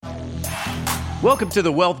Welcome to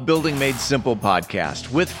the Wealth Building Made Simple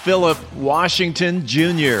podcast with Philip Washington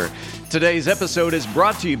Jr. Today's episode is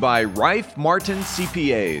brought to you by Rife Martin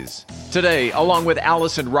CPAs. Today, along with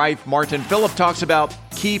Allison Rife Martin, Philip talks about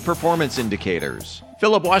key performance indicators.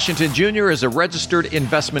 Philip Washington Jr. is a registered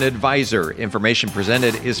investment advisor. Information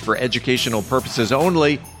presented is for educational purposes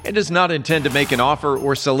only and does not intend to make an offer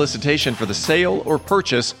or solicitation for the sale or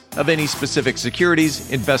purchase of any specific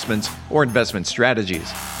securities, investments, or investment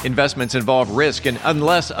strategies. Investments involve risk and,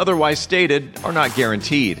 unless otherwise stated, are not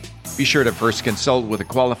guaranteed. Be sure to first consult with a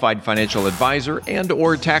qualified financial advisor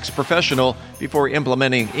and/or tax professional before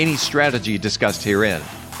implementing any strategy discussed herein.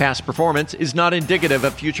 Past performance is not indicative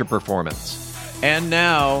of future performance. And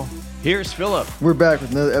now, here's Philip. We're back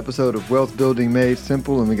with another episode of Wealth Building Made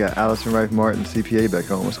Simple, and we got Allison Rife Martin, CPA, back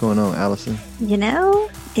home. What's going on, Allison? You know,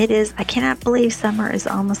 I cannot believe summer is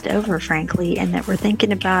almost over, frankly, and that we're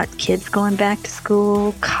thinking about kids going back to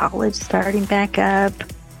school, college starting back up,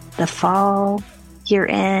 the fall, year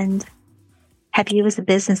end. Have you, as a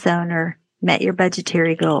business owner, met your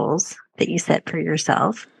budgetary goals that you set for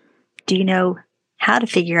yourself? Do you know how to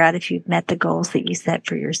figure out if you've met the goals that you set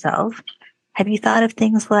for yourself? Have you thought of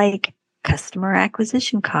things like customer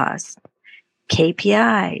acquisition costs,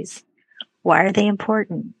 KPIs? Why are they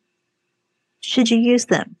important? Should you use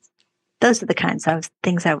them? Those are the kinds of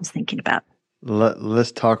things I was thinking about.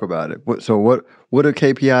 Let's talk about it. What do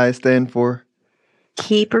KPIs stand for?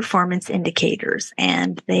 Key performance indicators,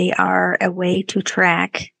 and they are a way to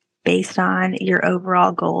track based on your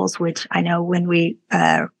overall goals, which I know when we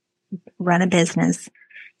run a business,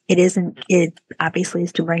 it obviously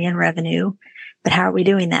is to bring in revenue, but how are we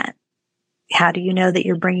doing that? How do you know that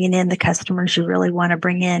you're bringing in the customers you really want to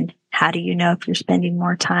bring in? How do you know if you're spending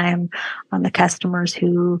more time on the customers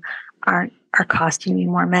who are costing you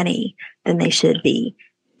more money than they should be,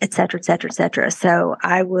 et cetera, et cetera, et cetera. So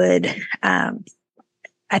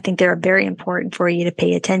I think they're very important for you to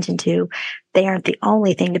pay attention to. They aren't the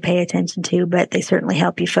only thing to pay attention to, but they certainly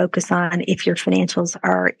help you focus on if your financials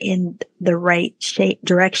are in the right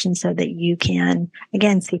direction so that you can,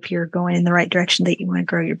 again, see if you're going in the right direction that you want to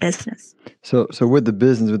grow your business. So with the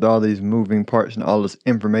business, with all these moving parts and all this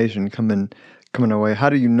information coming our way, how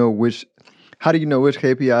do you know which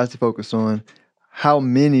KPIs to focus on? How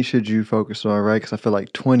many should you focus on, right? Because I feel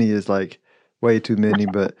like 20 is like way too many,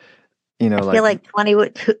 but I feel like 20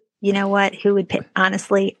 would, you know what, who would pay,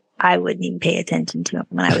 honestly, I wouldn't even pay attention to them.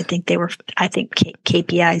 And I think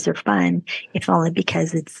KPIs are fun, if only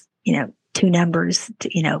because it's, two numbers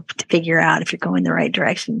to figure out if you're going the right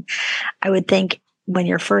direction. I would think when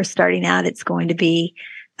you're first starting out, it's going to be,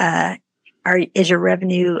 is your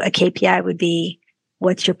revenue, a KPI would be,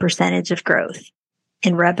 what's your percentage of growth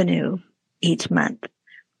in revenue each month?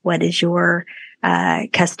 What is your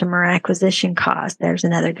customer acquisition cost? There's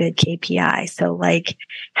another good KPI. So like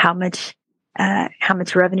how much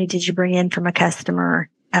revenue did you bring in from a customer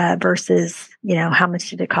versus, how much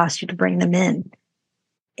did it cost you to bring them in?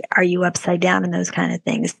 Are you upside down in those kind of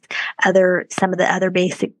things? Some of the other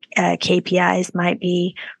basic KPIs might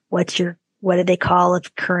be what do they call a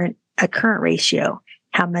current ratio?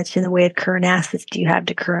 How much in the way of current assets do you have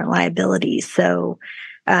to current liabilities? So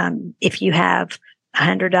if you have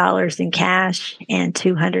 $100 in cash and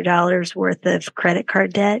 $200 worth of credit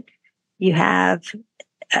card debt, you have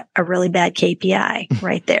a really bad KPI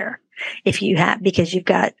right there. Because you've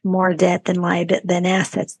got more debt than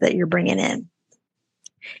assets that you're bringing in.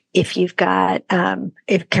 If you've got,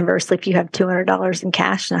 conversely, if you have $200 in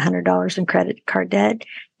cash and $100 in credit card debt,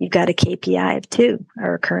 you've got a KPI of 2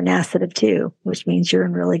 or a current asset of 2, which means you're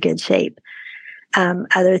in really good shape.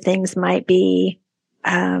 Other things might be,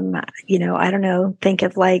 I don't know, think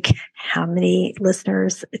of like how many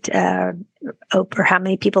listeners or how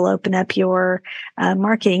many people open up your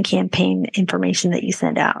marketing campaign information that you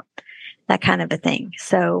send out, that kind of a thing.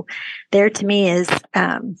 So there to me is,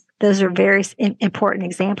 those are very important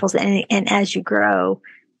examples. And as you grow,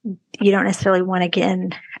 you don't necessarily want to,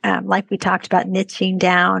 again, like we talked about, niching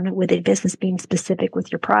down with a business being specific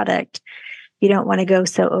with your product. You don't want to go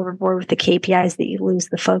so overboard with the KPIs that you lose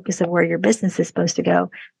the focus of where your business is supposed to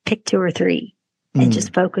go. Pick 2 or 3 and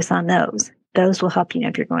just focus on those. Those will help you know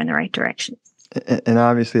if you're going the right direction. And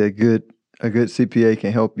obviously a good CPA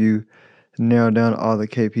can help you narrow down all the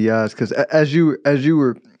KPIs. Because as you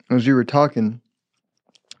were talking,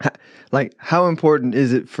 like how important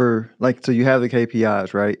is it for, like, so you have the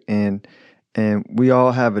KPIs, right? And we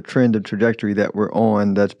all have a trend of trajectory that we're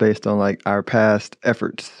on that's based on like our past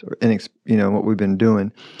efforts and what we've been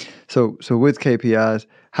doing. So with KPIs,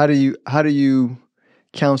 how do you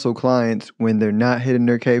counsel clients when they're not hitting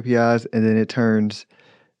their KPIs and then it turns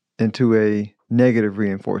into a negative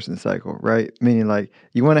reinforcement cycle, right? Meaning like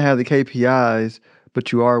you want to have the KPIs,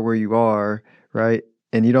 but you are where you are, right?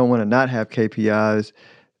 And you don't want to not have KPIs.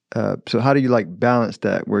 So how do you like balance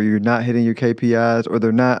that where you're not hitting your KPIs, or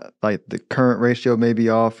they're not, like the current ratio may be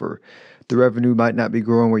off, or the revenue might not be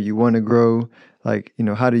growing where you want to grow? Like,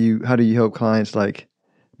 how do you help clients like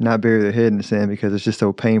not bury their head in the sand because it's just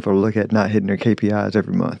so painful to look at not hitting their KPIs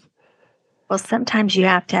every month? Well, sometimes you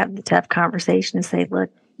have to have the tough conversation and say, look,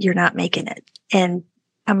 you're not making it. And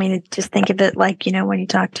I mean, just think of it like, when you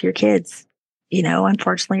talk to your kids,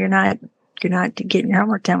 unfortunately you're not getting your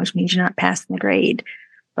homework done, which means you're not passing the grade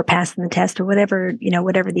or passing the test or whatever,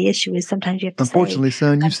 whatever the issue is. Sometimes you have to unfortunately,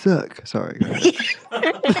 son, you suck. Sorry.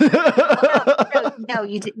 No,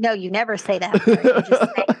 you never say that. You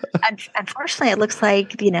just say, unfortunately, it looks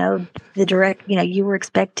like, the direct, you were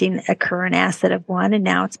expecting a current asset of 1 and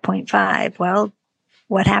now it's 0.5. Well,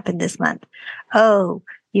 what happened this month? Oh,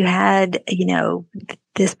 you had,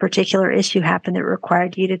 this particular issue happen that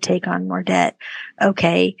required you to take on more debt.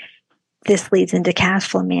 Okay. This leads into cash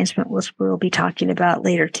flow management, which we'll be talking about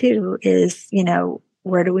later too, is,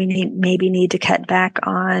 where do we need to cut back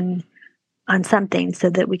on something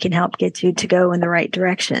so that we can help get you to go in the right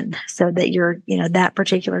direction so that your, that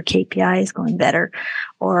particular KPI is going better,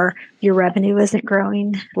 or your revenue isn't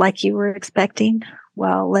growing like you were expecting.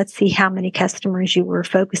 Well, let's see how many customers you were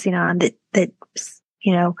focusing on that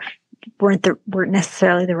weren't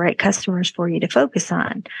necessarily the right customers for you to focus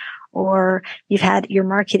on. Or you've had your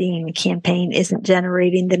marketing campaign isn't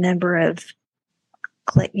generating the number of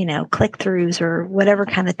click-throughs or whatever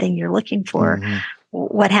kind of thing you're looking for. Mm-hmm.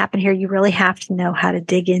 What happened here? You really have to know how to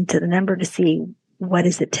dig into the number to see what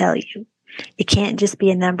does it tell you. It can't just be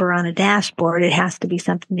a number on a dashboard. It has to be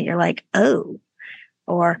something that you're like, oh,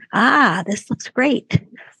 or, this looks great.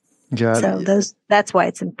 That's why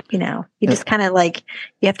it's, just kind of like,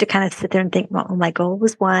 you have to kind of sit there and think, well, my goal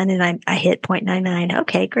was 1 and I hit 0.99.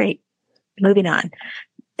 Okay, great. Moving on.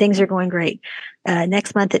 Things are going great.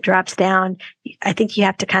 Next month it drops down. I think you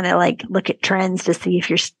have to kind of like look at trends to see if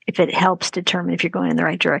it helps determine if you're going in the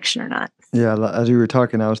right direction or not. Yeah. As you were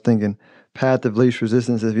talking, I was thinking path of least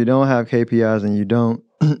resistance. If you don't have KPIs and you don't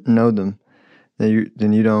know them,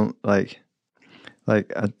 then you don't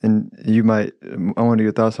and you might, I wonder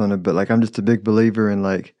your thoughts on it, but like, I'm just a big believer in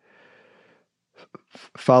like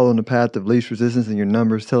following the path of least resistance, and your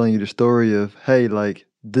numbers telling you the story of, hey, like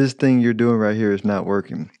this thing you're doing right here is not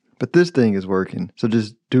working, but this thing is working. So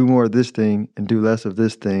just do more of this thing and do less of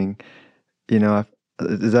this thing.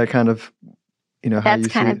 Is that kind of, how that's you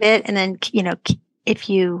see kind of it? And then, if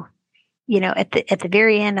you, at the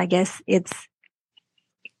very end, I guess it's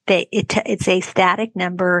a static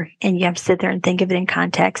number, and you have to sit there and think of it in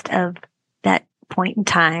context of that point in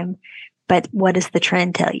time. But what does the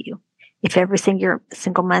trend tell you? If every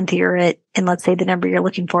single month you're at, and let's say the number you're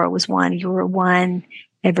looking for was 1, you were 1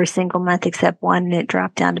 every single month except 1, and it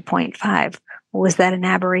dropped down to 0.5. Was that an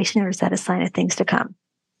aberration, or is that a sign of things to come?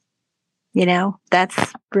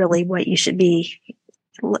 That's really what you should be.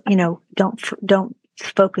 Don't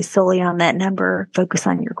focus solely on that number. Focus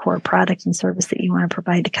on your core product and service that you want to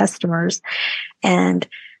provide to customers, and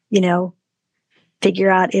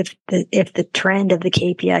figure out if the trend of the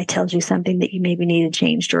KPI tells you something that you maybe need to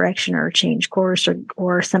change direction or change course,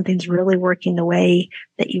 or something's really working the way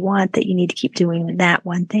that you want, that you need to keep doing that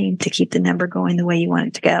one thing to keep the number going the way you want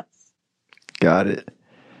it to go. Got it.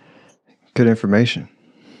 Good information.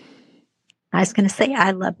 I was going to say,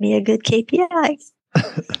 I love me a good KPI.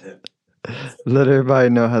 Let everybody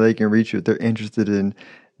know how they can reach you if they're interested in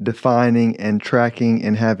defining and tracking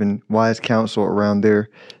and having wise counsel around their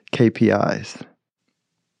KPIs.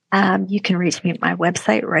 You can reach me at my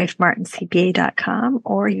website, rifemartincpa.com,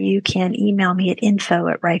 or you can email me at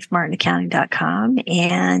info@rifemartinaccounting.com.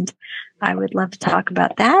 And I would love to talk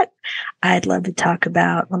about that. I'd love to talk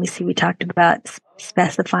about, we talked about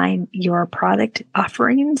specifying your product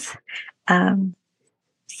offerings,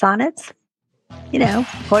 sonnets,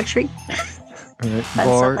 poetry. Right.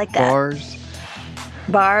 Stuff like that.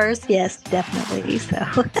 Bars, yes, definitely. So.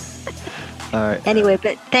 All right. Anyway,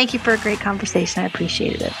 but thank you for a great conversation. I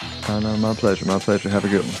appreciated it. Oh, no, my pleasure. My pleasure. Have a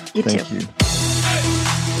good one. Thank you.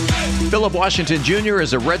 Philip Washington Jr.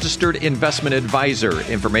 is a registered investment advisor.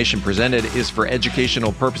 Information presented is for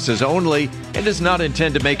educational purposes only and does not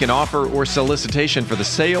intend to make an offer or solicitation for the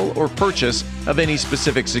sale or purchase of any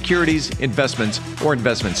specific securities, investments, or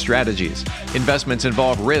investment strategies. Investments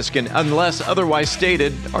involve risk and, unless otherwise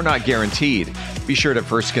stated, are not guaranteed. Be sure to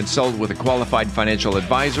first consult with a qualified financial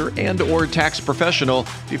advisor and/or tax professional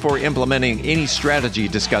before implementing any strategy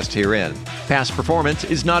discussed herein. Past performance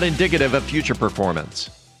is not indicative of future performance.